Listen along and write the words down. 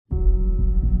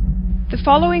The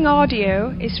following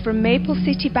audio is from Maple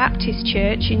City Baptist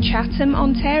Church in Chatham,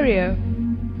 Ontario.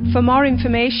 For more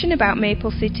information about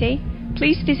Maple City,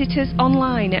 please visit us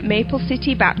online at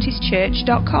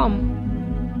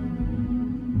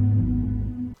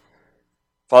maplecitybaptistchurch.com.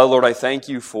 Father, Lord, I thank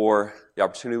you for the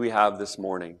opportunity we have this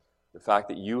morning, the fact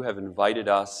that you have invited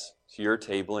us to your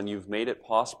table and you've made it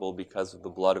possible because of the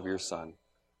blood of your Son.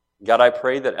 God, I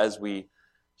pray that as we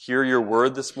hear your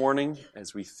word this morning,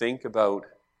 as we think about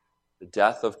the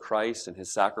death of Christ and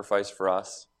his sacrifice for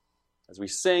us, as we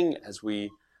sing, as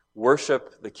we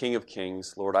worship the King of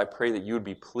Kings, Lord, I pray that you would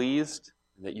be pleased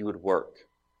and that you would work.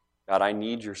 God, I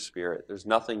need your Spirit. There's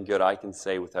nothing good I can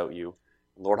say without you.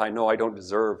 Lord, I know I don't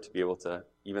deserve to be able to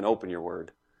even open your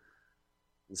word.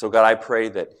 And so, God, I pray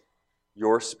that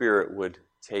your Spirit would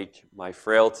take my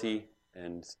frailty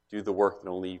and do the work that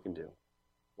only you can do.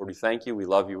 Lord, we thank you, we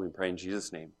love you, we pray in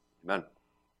Jesus' name. Amen.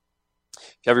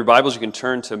 If you have your Bibles, you can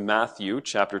turn to Matthew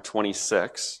chapter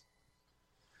 26.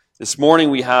 This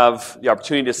morning we have the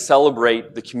opportunity to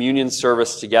celebrate the communion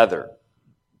service together.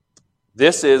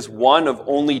 This is one of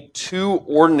only two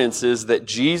ordinances that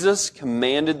Jesus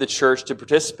commanded the church to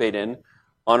participate in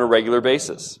on a regular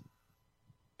basis.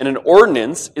 And an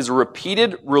ordinance is a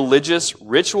repeated religious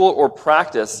ritual or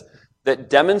practice that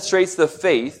demonstrates the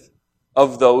faith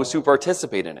of those who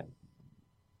participate in it.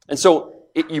 And so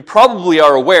you probably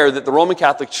are aware that the Roman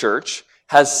Catholic Church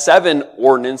has 7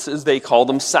 ordinances. They call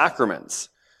them sacraments.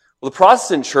 Well, the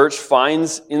Protestant Church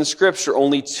finds in Scripture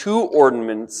only 2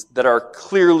 ordinances that are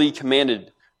clearly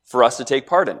commanded for us to take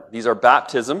part in. These are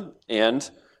baptism and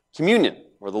communion,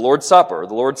 or the Lord's Supper, or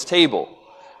the Lord's table.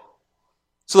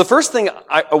 So the first thing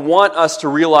I want us to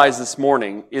realize this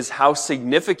morning is how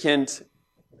significant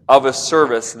of a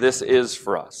service this is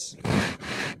for us.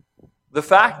 The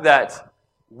fact that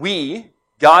we,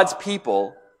 God's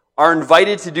people, are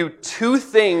invited to do 2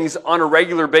 things on a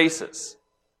regular basis.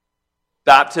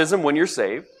 Baptism when you're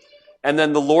saved, and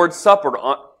then the Lord's Supper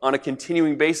on a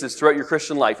continuing basis throughout your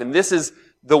Christian life. And this is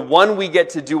the one we get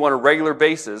to do on a regular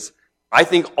basis. I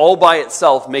think all by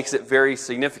itself makes it very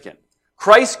significant.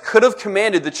 Christ could have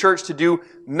commanded the church to do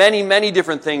many, many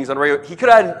different things on a regular. He could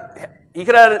have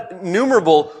had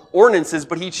innumerable ordinances,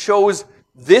 but he chose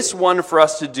this one for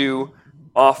us to do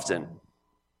often.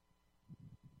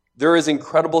 There is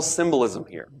incredible symbolism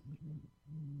here.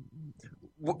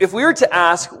 If we were to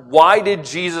ask, why did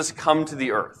Jesus come to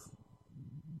the earth?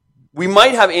 We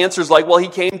might have answers like, well, he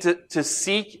came to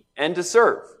seek and to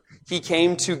serve. He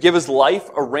came to give his life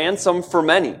a ransom for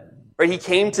many. Right? He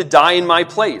came to die in my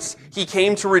place. He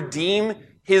came to redeem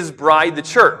his bride, the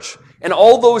church. And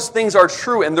all those things are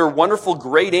true, and they're wonderful,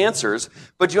 great answers.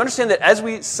 But you understand that as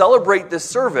we celebrate this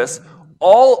service,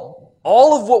 all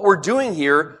of what we're doing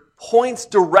here points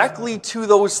directly to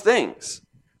those things.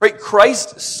 Right?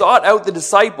 Christ sought out the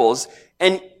disciples,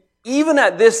 and even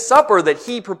at this supper that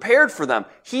he prepared for them,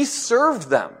 he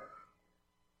served them.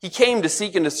 He came to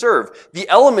seek and to serve. The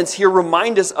elements here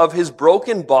remind us of his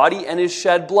broken body and his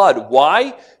shed blood.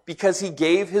 Why? Because he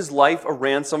gave his life a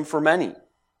ransom for many.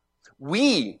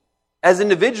 We, as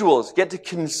individuals, get to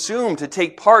consume, to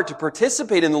take part, to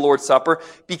participate in the Lord's Supper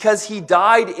because he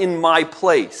died in my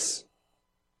place.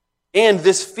 And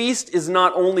this feast is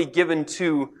not only given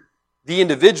to the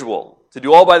individual to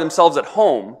do all by themselves at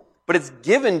home, but it's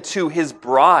given to his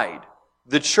bride,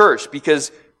 the church,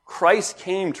 because Christ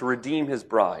came to redeem his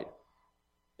bride.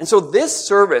 And so this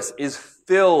service is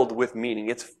filled with meaning.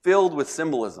 It's filled with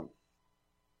symbolism.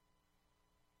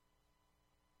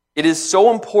 It is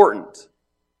so important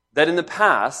that in the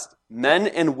past, men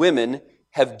and women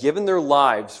have given their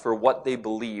lives for what they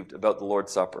believed about the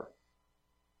Lord's Supper.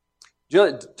 You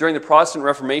know, during the Protestant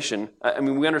Reformation,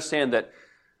 we understand that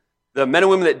the men and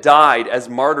women that died as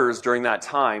martyrs during that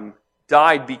time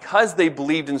died because they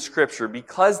believed in Scripture,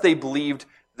 because they believed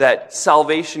that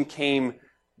salvation came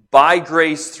by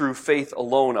grace through faith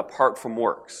alone, apart from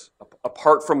works,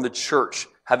 apart from the church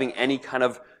having any kind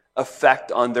of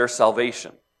effect on their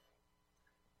salvation.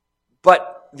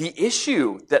 But the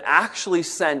issue that actually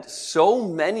sent so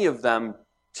many of them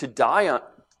to die,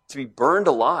 to be burned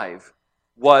alive,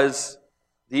 was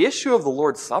the issue of the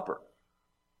Lord's Supper.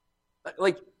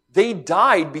 They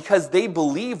died because they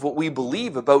believe what we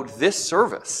believe about this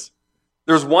service.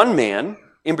 There's one man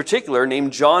in particular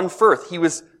named John Firth. He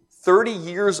was 30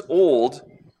 years old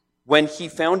when he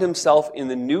found himself in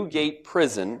the Newgate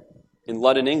prison in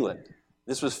London, England.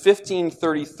 This was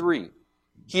 1533.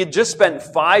 He had just spent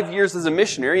 5 years as a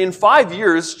missionary, and 5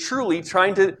 years truly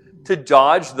trying to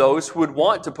dodge those who would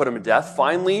want to put him to death.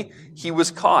 Finally, he was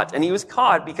caught. And he was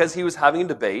caught because he was having a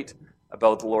debate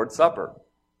about the Lord's Supper.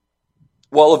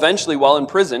 Well, eventually, while in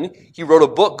prison, he wrote a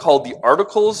book called The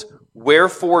Articles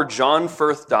Wherefore John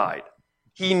Firth Died.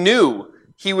 He knew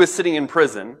he was sitting in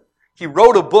prison. He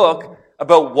wrote a book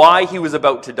about why he was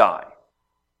about to die,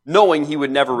 knowing he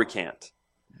would never recant.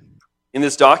 In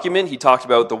this document, he talked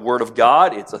about the Word of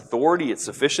God, its authority, its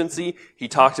sufficiency. He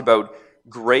talked about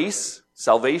grace,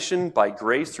 salvation by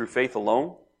grace through faith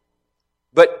alone.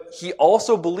 But he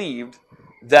also believed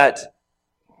that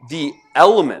the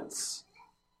elements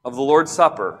of the Lord's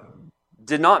Supper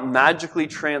did not magically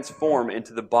transform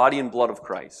into the body and blood of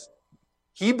Christ.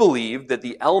 He believed that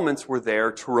the elements were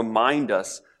there to remind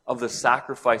us of the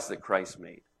sacrifice that Christ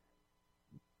made.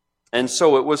 And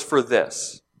so it was for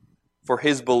this, for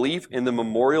his belief in the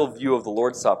memorial view of the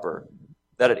Lord's Supper,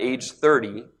 that at age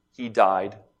 30, he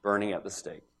died burning at the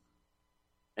stake.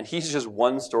 And he's just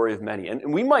one story of many.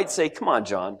 And we might say, come on,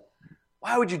 John,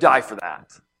 why would you die for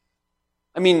that?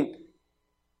 I mean,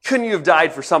 couldn't you have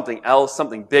died for something else,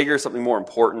 something bigger, something more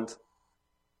important?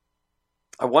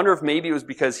 I wonder if maybe it was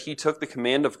because he took the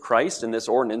command of Christ in this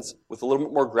ordinance with a little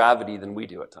bit more gravity than we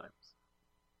do at times.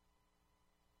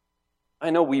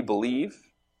 I know we believe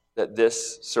that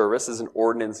this service is an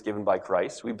ordinance given by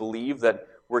Christ. We believe that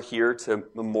we're here to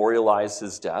memorialize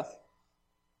his death.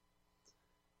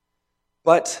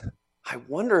 But I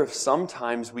wonder if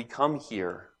sometimes we come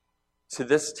here to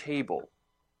this table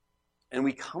and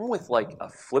we come with like a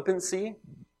flippancy,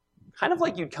 kind of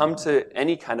like you'd come to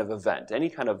any kind of event, any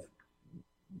kind of,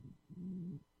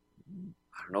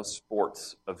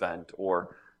 sports event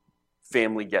or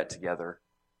family get-together,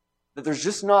 that there's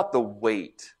just not the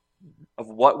weight of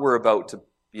what we're about to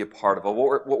be a part of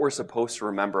what we're supposed to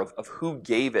remember, of who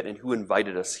gave it and who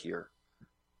invited us here.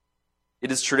 It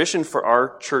is tradition for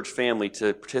our church family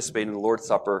to participate in the Lord's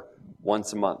Supper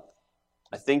once a month.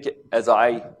 I think as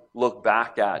I look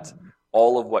back at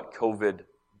all of what COVID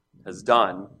has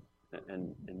done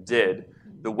and did,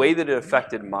 the way that it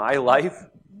affected my life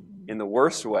in the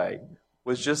worst way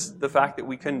was just the fact that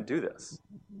we couldn't do this.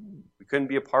 We couldn't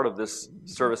be a part of this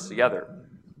service together.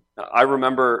 I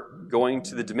remember going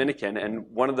to the Dominican, and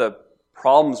one of the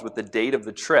problems with the date of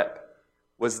the trip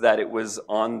was that it was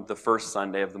on the first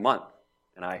Sunday of the month.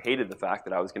 And I hated the fact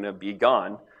that I was going to be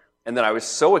gone. And then I was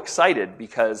so excited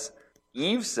because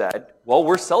Eve said, well,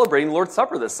 we're celebrating the Lord's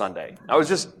Supper this Sunday. I was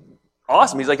just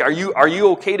awesome. He's like, are you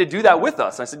okay to do that with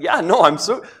us? And I said, yeah, no,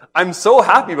 I'm so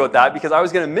happy about that because I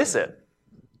was going to miss it.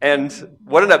 And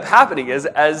what ended up happening is,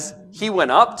 as he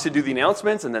went up to do the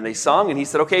announcements and then they sung, and he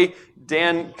said, okay,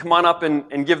 Dan, come on up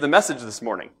and give the message this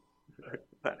morning.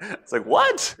 It's like,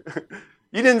 what?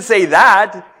 You didn't say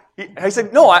that. I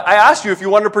said, no, I asked you if you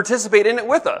wanted to participate in it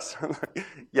with us.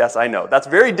 Yes, I know. That's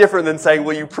very different than saying,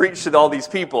 will you preach to all these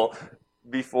people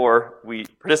before we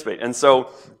participate? And so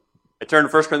I turned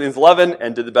to 1 Corinthians 11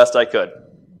 and did the best I could.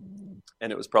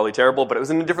 And it was probably terrible, but it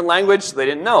was in a different language, so they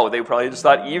didn't know. They probably just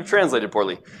thought Eve translated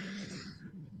poorly.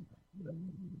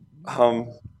 But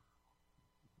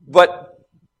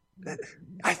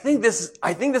I think this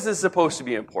is supposed to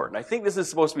be important. I think this is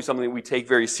supposed to be something that we take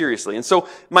very seriously. And so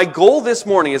my goal this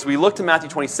morning, as we look to Matthew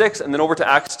 26 and then over to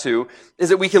Acts 2, is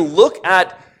that we can look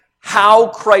at how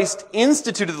Christ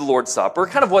instituted the Lord's Supper,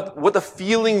 kind of what the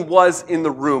feeling was in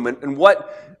the room, and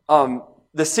what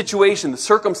the situation, the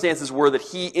circumstances were that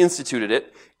he instituted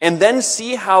it, and then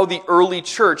see how the early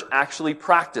church actually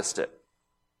practiced it.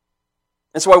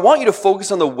 And so I want you to focus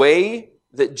on the way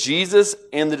that Jesus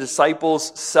and the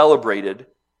disciples celebrated.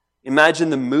 Imagine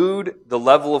the mood, the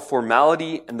level of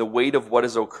formality, and the weight of what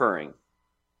is occurring,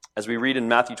 as we read in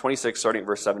Matthew 26, starting at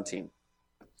verse 17.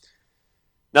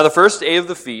 Now the first day of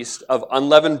the feast of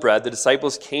unleavened bread, the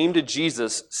disciples came to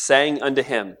Jesus, saying unto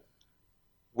him,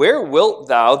 where wilt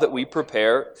thou that we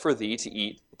prepare for thee to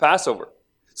eat the Passover?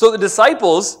 So the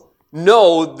disciples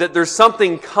know that there's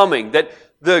something coming, that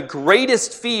the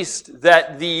greatest feast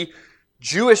that the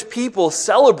Jewish people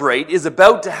celebrate is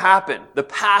about to happen, the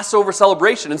Passover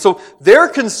celebration. And so they're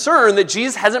concerned that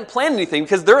Jesus hasn't planned anything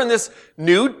because they're in this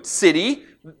new city.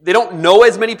 They don't know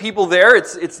as many people there.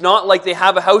 It's not like they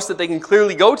have a house that they can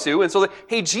clearly go to. And so,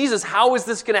 hey, Jesus, how is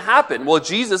this going to happen? Well,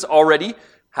 Jesus already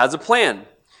has a plan.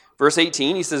 Verse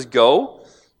 18, he says, go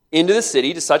into the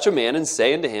city to such a man and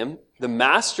say unto him, the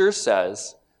master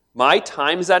says, my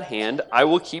time is at hand. I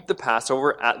will keep the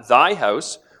Passover at thy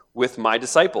house with my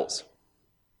disciples.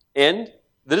 And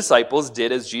the disciples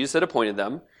did as Jesus had appointed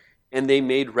them, and they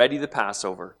made ready the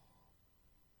Passover.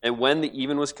 And when the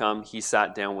even was come, he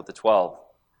sat down with the 12.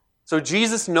 So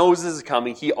Jesus knows this is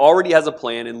coming. He already has a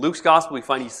plan. In Luke's gospel, we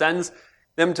find he sends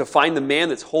them to find the man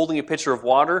that's holding a pitcher of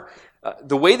water.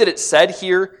 The way that it's said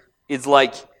here is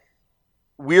like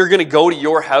we're going to go to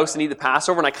your house and eat the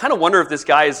Passover. And I kind of wonder if this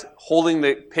guy is holding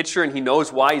the pitcher and he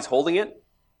knows why he's holding it.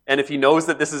 And if he knows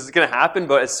that this is going to happen,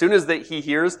 but as soon as that he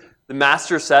hears the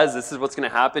master says this is what's going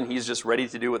to happen, he's just ready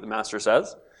to do what the master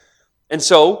says. And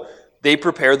so they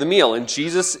prepare the meal. And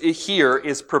Jesus here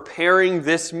is preparing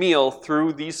this meal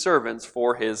through these servants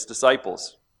for his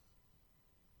disciples.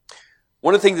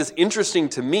 One of the things that's interesting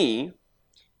to me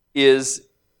is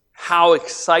how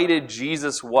excited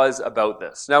Jesus was about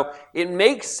this. Now, it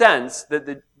makes sense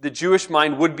that the Jewish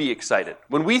mind would be excited.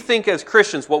 When we think as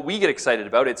Christians, what we get excited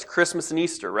about, it's Christmas and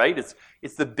Easter, right?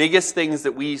 It's the biggest things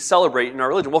that we celebrate in our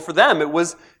religion. Well, for them, it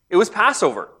was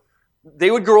Passover.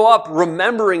 They would grow up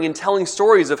remembering and telling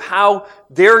stories of how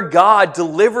their God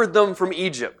delivered them from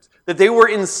Egypt, that they were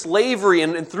in slavery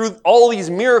and through all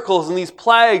these miracles and these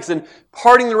plagues and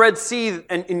parting the Red Sea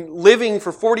and living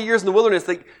for 40 years in the wilderness,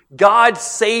 that God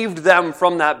saved them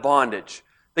from that bondage,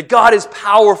 that God is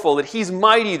powerful, that he's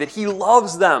mighty, that he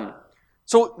loves them.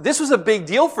 So this was a big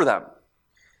deal for them.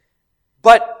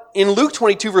 But in Luke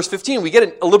 22, verse 15, we get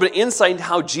a little bit of insight into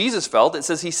how Jesus felt. It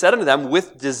says, he said unto them,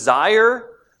 with desire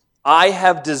I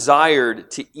have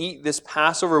desired to eat this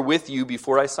Passover with you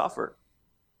before I suffer.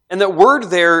 And that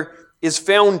word there is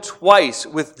found twice,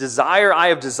 with desire I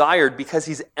have desired, because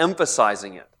he's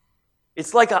emphasizing it.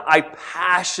 It's like I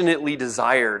passionately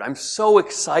desired. I'm so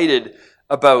excited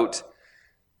about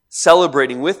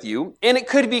celebrating with you. And it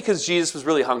could be because Jesus was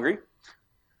really hungry.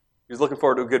 He was looking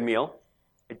forward to a good meal.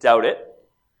 I doubt it.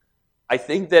 I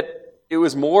think that it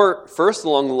was more first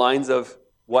along the lines of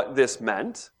what this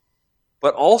meant,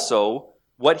 but also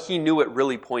what he knew it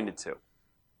really pointed to.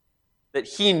 That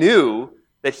he knew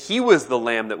that he was the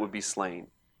lamb that would be slain.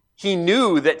 He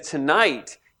knew that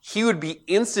tonight he would be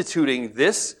instituting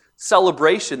this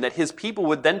celebration that his people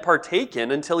would then partake in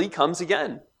until he comes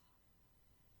again.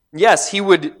 Yes, he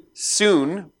would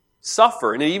soon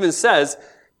suffer. And it even says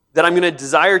that I'm going to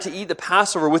desire to eat the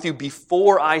Passover with you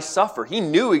before I suffer. He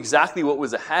knew exactly what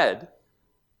was ahead,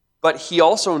 but he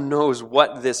also knows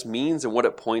what this means and what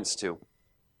it points to.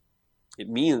 It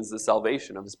means the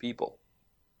salvation of his people.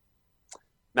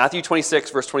 Matthew 26,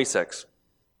 verse 26.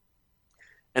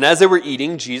 And as they were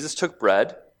eating, Jesus took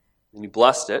bread, and he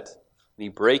blessed it, and he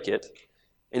brake it,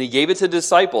 and he gave it to the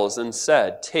disciples and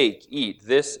said, take, eat,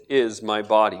 this is my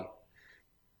body.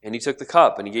 And he took the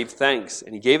cup, and he gave thanks,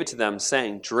 and he gave it to them,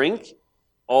 saying, drink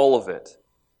all of it.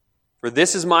 For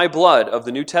this is my blood of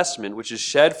the New Testament, which is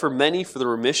shed for many for the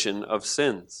remission of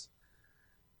sins.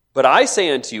 But I say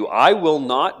unto you, I will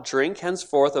not drink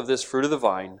henceforth of this fruit of the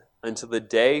vine until the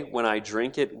day when I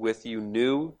drink it with you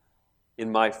new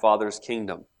in my Father's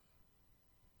kingdom.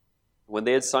 When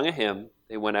they had sung a hymn,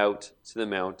 they went out to the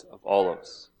Mount of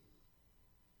Olives.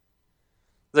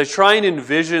 As I try and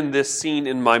envision this scene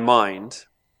in my mind,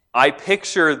 I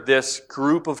picture this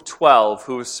group of 12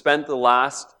 who have spent the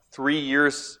last 3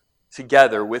 years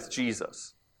together with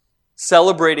Jesus,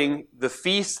 celebrating the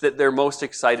feast that they're most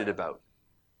excited about.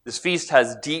 This feast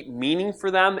has deep meaning for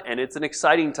them, and it's an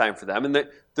exciting time for them, and that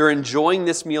they're enjoying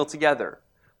this meal together.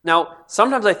 Now,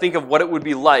 sometimes I think of what it would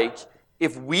be like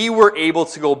if we were able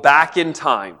to go back in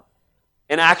time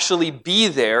and actually be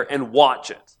there and watch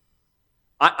it.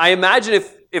 I imagine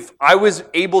if I was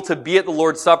able to be at the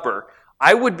Lord's Supper,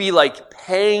 I would be like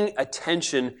paying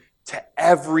attention to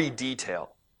every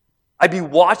detail. I'd be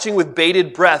watching with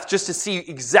bated breath just to see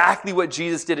exactly what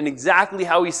Jesus did and exactly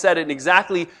how he said it and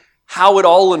exactly how it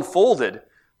all unfolded.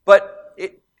 But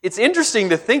it's interesting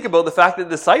to think about the fact that the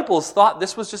disciples thought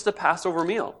this was just a Passover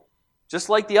meal, just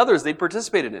like the others they'd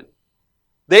participated in.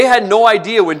 They had no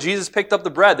idea when Jesus picked up the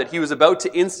bread that he was about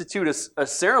to institute a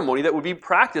ceremony that would be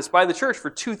practiced by the church for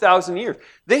 2,000 years.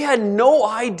 They had no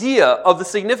idea of the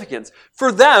significance.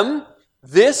 For them,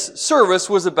 this service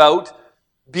was about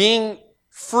being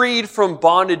freed from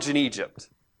bondage in Egypt.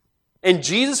 And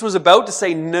Jesus was about to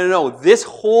say, no, this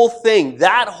whole thing,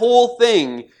 that whole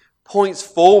thing points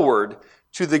forward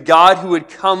to the God who would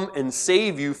come and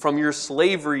save you from your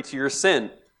slavery to your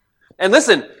sin. And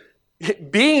listen,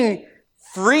 being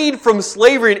freed from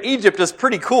slavery in Egypt is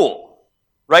pretty cool,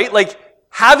 right? Like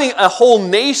having a whole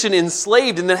nation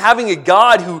enslaved and then having a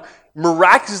God who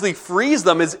miraculously frees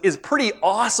them is a pretty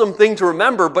awesome thing to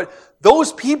remember, but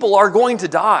those people are going to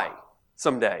die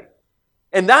someday.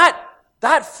 And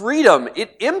that freedom,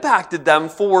 it impacted them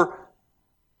for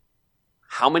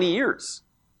how many years?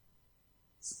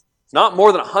 It's not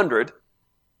more than 100.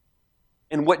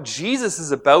 And what Jesus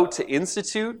is about to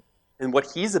institute and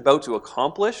what he's about to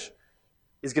accomplish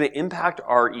is going to impact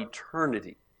our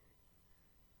eternity.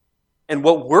 And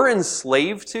what we're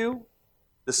enslaved to,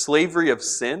 the slavery of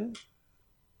sin,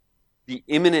 the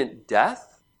imminent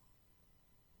death,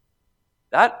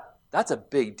 That's a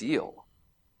big deal.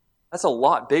 That's a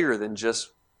lot bigger than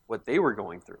just what they were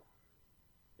going through.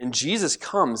 And Jesus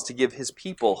comes to give his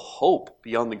people hope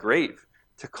beyond the grave,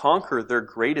 to conquer their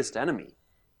greatest enemy.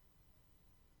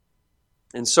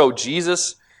 And so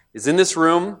Jesus is in this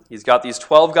room. He's got these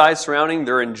 12 guys surrounding.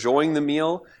 They're enjoying the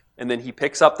meal. And then he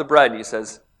picks up the bread and he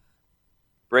says,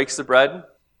 breaks the bread.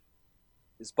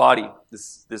 His body,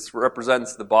 this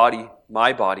represents the body,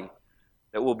 my body,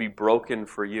 that will be broken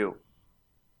for you.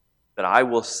 That I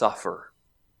will suffer.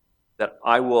 That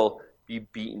I will be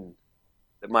beaten.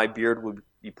 That my beard will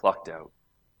be plucked out.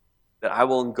 That I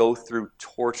will go through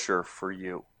torture for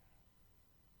you.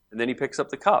 And then he picks up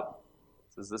the cup.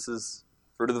 He says, this is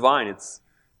fruit of the vine. It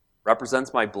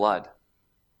represents my blood.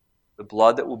 The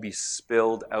blood that will be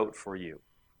spilled out for you.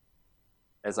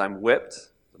 As I'm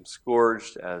whipped, I'm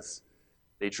scourged, as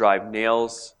they drive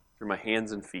nails through my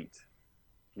hands and feet.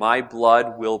 My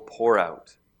blood will pour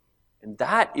out. And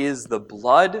that is the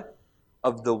blood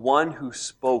of the one who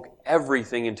spoke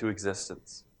everything into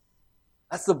existence.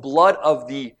 That's the blood of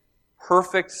the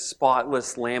perfect,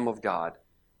 spotless Lamb of God.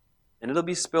 And it'll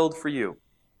be spilled for you.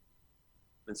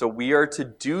 And so we are to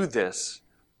do this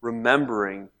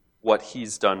remembering what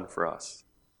he's done for us.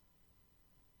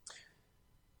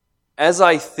 As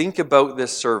I think about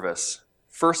this service,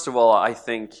 first of all, I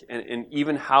think, and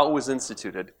even how it was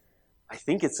instituted, I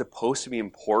think it's supposed to be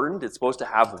important. It's supposed to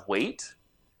have weight.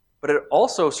 But it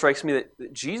also strikes me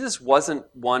that Jesus wasn't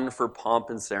one for pomp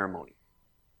and ceremony.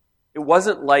 It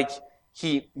wasn't like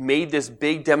he made this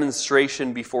big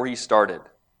demonstration before he started.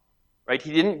 Right?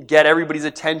 He didn't get everybody's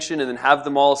attention and then have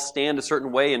them all stand a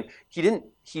certain way. And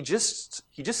he just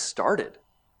started.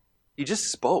 He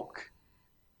just spoke.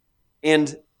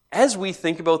 And as we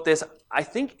think about this, I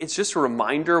think it's just a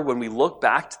reminder when we look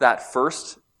back to that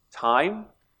first time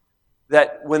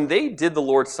that when they did the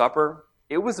Lord's Supper,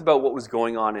 it was about what was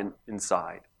going on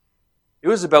inside. It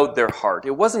was about their heart.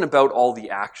 It wasn't about all the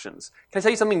actions. Can I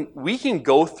tell you something? We can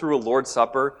go through a Lord's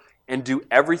Supper and do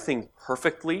everything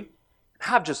perfectly,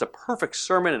 have just a perfect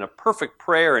sermon and a perfect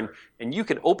prayer, and you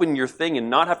can open your thing and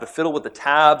not have to fiddle with the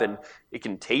tab, and it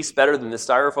can taste better than the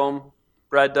styrofoam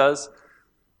bread does.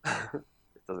 It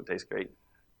doesn't taste great.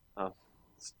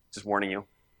 Just warning you.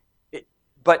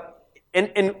 But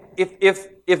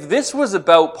if this was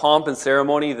about pomp and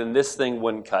ceremony, then this thing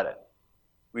wouldn't cut it.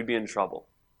 We'd be in trouble.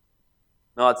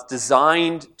 No, it's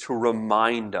designed to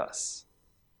remind us.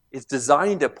 It's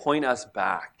designed to point us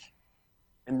back.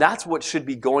 And that's what should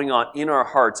be going on in our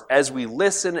hearts as we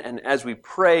listen and as we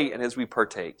pray and as we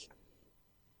partake.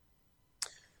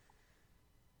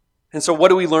 And so what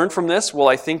do we learn from this? Well,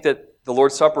 I think that the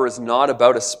Lord's Supper is not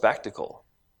about a spectacle.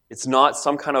 It's not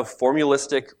some kind of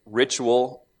formalistic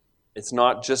ritual. It's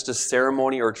not just a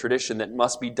ceremony or a tradition that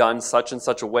must be done such and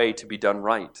such a way to be done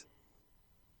right.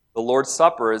 The Lord's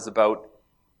Supper is about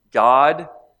God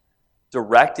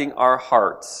directing our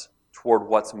hearts toward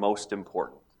what's most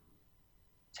important.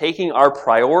 Taking our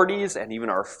priorities and even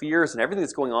our fears and everything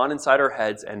that's going on inside our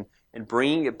heads and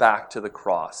bringing it back to the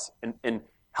cross and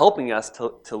helping us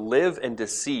to live and to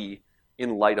see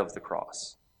in light of the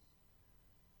cross.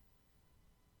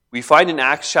 We find in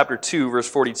Acts chapter 2, verse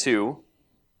 42,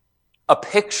 a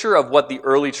picture of what the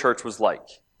early church was like.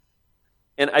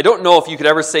 And I don't know if you could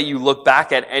ever say you look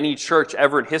back at any church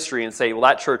ever in history and say, well,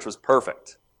 that church was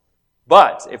perfect.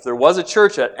 But if there was a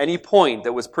church at any point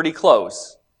that was pretty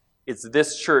close, it's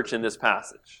this church in this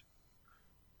passage.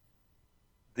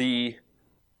 The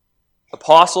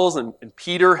apostles and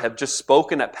Peter have just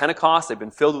spoken at Pentecost. They've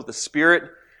been filled with the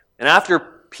Spirit. And after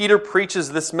Peter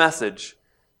preaches this message,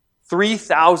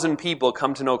 3,000 people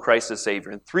come to know Christ as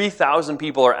Savior. And 3,000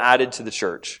 people are added to the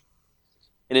church.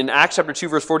 And in Acts chapter 2,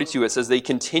 verse 42, it says, they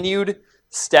continued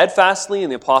steadfastly in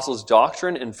the apostles'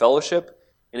 doctrine and fellowship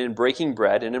and in breaking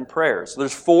bread and in prayer. So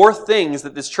there's 4 things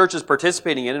that this church is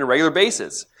participating in on a regular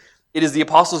basis. It is the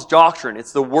apostles' doctrine.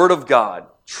 It's the Word of God,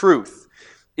 truth.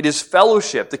 It is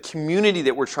fellowship, the community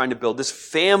that we're trying to build, this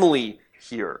family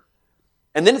here.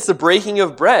 And then it's the breaking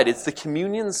of bread. It's the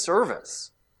communion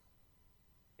service.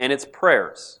 And it's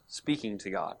prayers, speaking to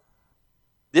God.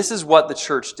 This is what the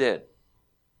church did.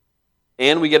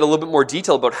 And we get a little bit more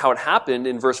detail about how it happened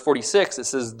in verse 46. It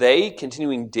says, they,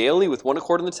 continuing daily with one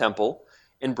accord in the temple,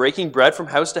 and breaking bread from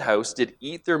house to house, did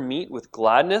eat their meat with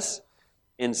gladness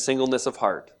and singleness of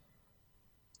heart,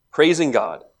 praising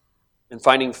God and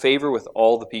finding favor with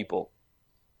all the people.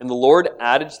 And the Lord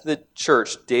added to the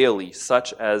church daily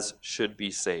such as should be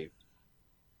saved.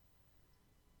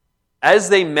 As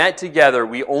they met together,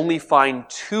 we only find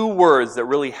 2 words that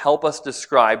really help us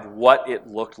describe what it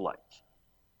looked like.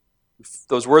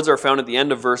 Those words are found at the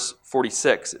end of verse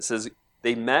 46. It says,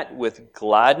 they met with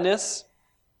gladness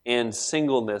and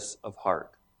singleness of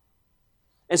heart.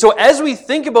 And so as we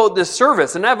think about this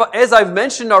service, and as I've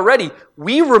mentioned already,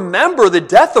 we remember the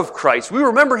death of Christ. We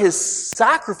remember his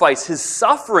sacrifice, his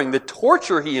suffering, the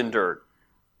torture he endured.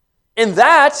 And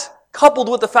that, coupled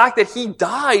with the fact that he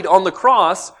died on the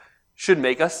cross, should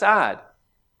make us sad.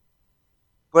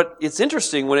 But it's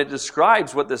interesting when it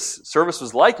describes what this service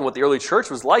was like and what the early church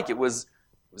was like. It was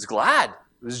glad.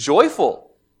 It was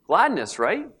joyful. Gladness,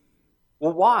 right?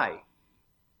 Well, why?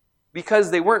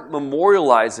 Because they weren't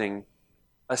memorializing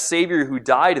a Savior who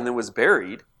died and then was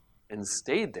buried and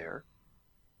stayed there.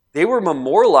 They were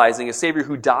memorializing a Savior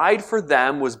who died for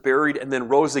them, was buried, and then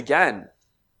rose again.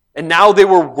 And now they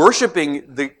were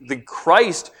worshiping the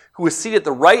Christ who was seated at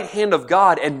the right hand of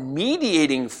God and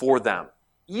mediating for them,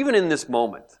 even in this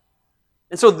moment.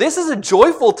 And so this is a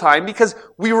joyful time because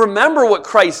we remember what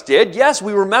Christ did. Yes,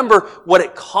 we remember what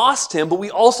it cost him, but we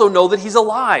also know that he's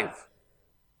alive.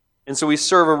 And so we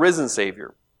serve a risen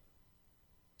Savior.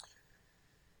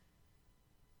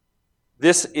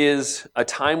 This is a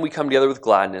time we come together with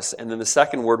gladness, and then the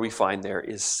second word we find there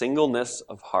is singleness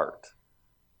of heart.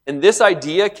 And this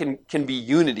idea can be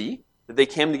unity, that they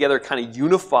came together kind of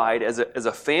unified as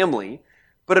a family,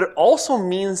 but it also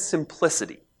means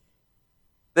simplicity.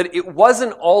 That it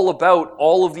wasn't all about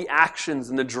all of the actions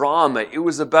and the drama. It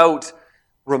was about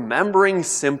remembering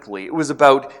simply. It was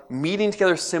about meeting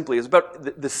together simply. It was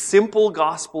about the simple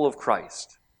gospel of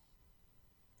Christ.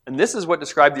 And this is what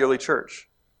described the early church.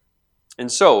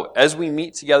 And so, as we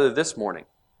meet together this morning,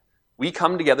 we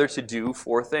come together to do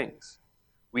 4 things.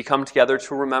 We come together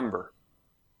to remember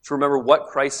what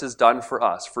Christ has done for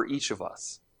us, for each of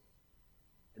us.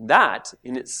 And that,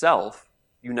 in itself,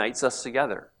 unites us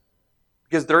together.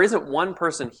 Because there isn't one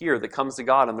person here that comes to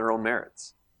God on their own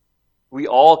merits. We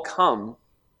all come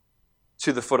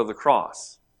to the foot of the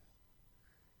cross.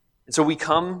 And so we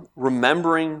come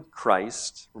remembering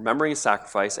Christ, remembering his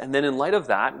sacrifice, and then in light of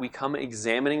that, we come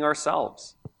examining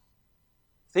ourselves.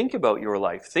 Think about your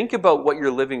life. Think about what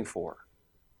you're living for.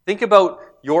 Think about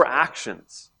your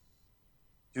actions.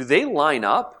 Do they line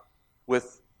up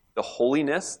with the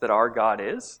holiness that our God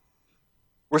is?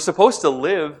 We're supposed to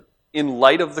live in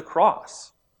light of the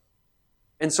cross.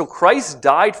 And so Christ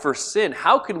died for sin.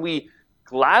 How can we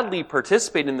gladly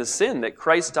participate in the sin that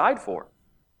Christ died for?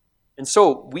 And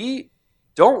so we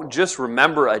don't just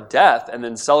remember a death and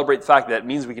then celebrate the fact that it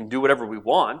means we can do whatever we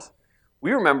want.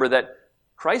 We remember that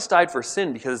Christ died for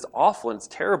sin because it's awful and it's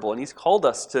terrible, and he's called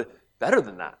us to better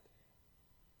than that.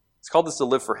 He's called us to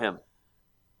live for him.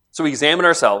 So we examine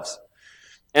ourselves,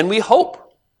 and we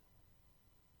hope.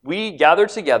 We gather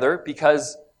together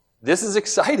because this is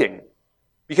exciting.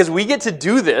 Because we get to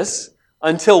do this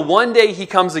until one day he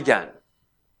comes again.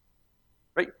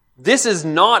 Right? This is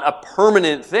not a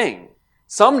permanent thing.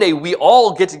 Someday we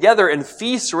all get together and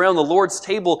feast around the Lord's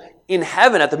table in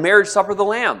heaven at the marriage supper of the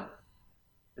Lamb.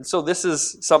 And so this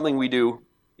is something we do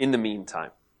in the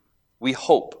meantime. We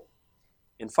hope.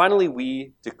 And finally,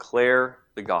 we declare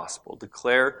the gospel.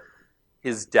 Declare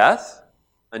his death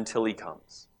until he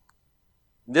comes.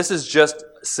 This is just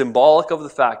symbolic of the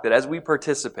fact that as we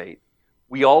participate,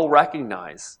 we all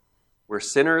recognize we're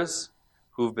sinners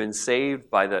who've been saved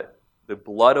by the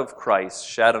blood of Christ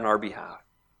shed on our behalf.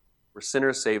 We're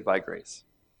sinners saved by grace.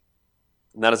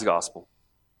 And that is the gospel.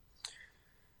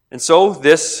 And so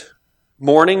this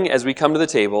morning, as we come to the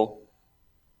table,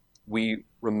 we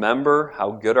remember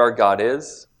how good our God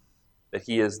is, that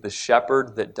he is the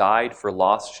shepherd that died for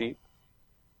lost sheep,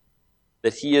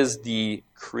 that he is the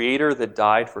creator that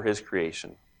died for his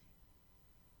creation.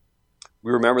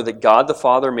 We remember that God the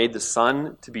Father made the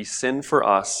Son to be sin for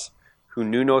us who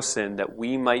knew no sin, that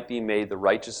we might be made the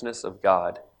righteousness of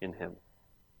God in him.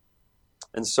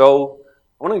 And so,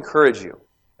 I want to encourage you,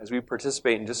 as we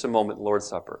participate in just a moment in the Lord's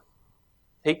Supper,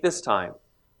 take this time,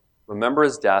 remember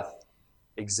his death,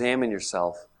 examine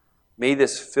yourself. May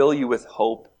this fill you with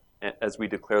hope as we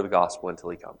declare the gospel until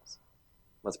he comes.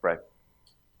 Let's pray.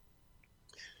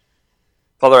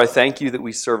 Father, I thank you that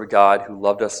we serve a God who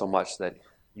loved us so much that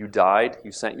you died,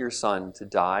 you sent your Son to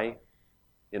die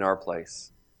in our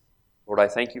place. Lord, I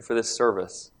thank you for this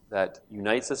service that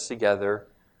unites us together,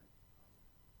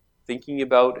 thinking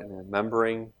about and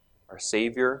remembering our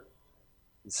Savior,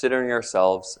 considering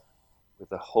ourselves with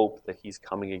the hope that he's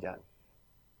coming again.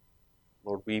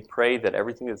 Lord, we pray that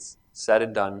everything that's said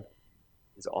and done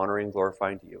is honoring and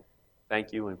glorifying to you.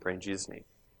 Thank you, and pray in Jesus' name.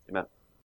 Amen.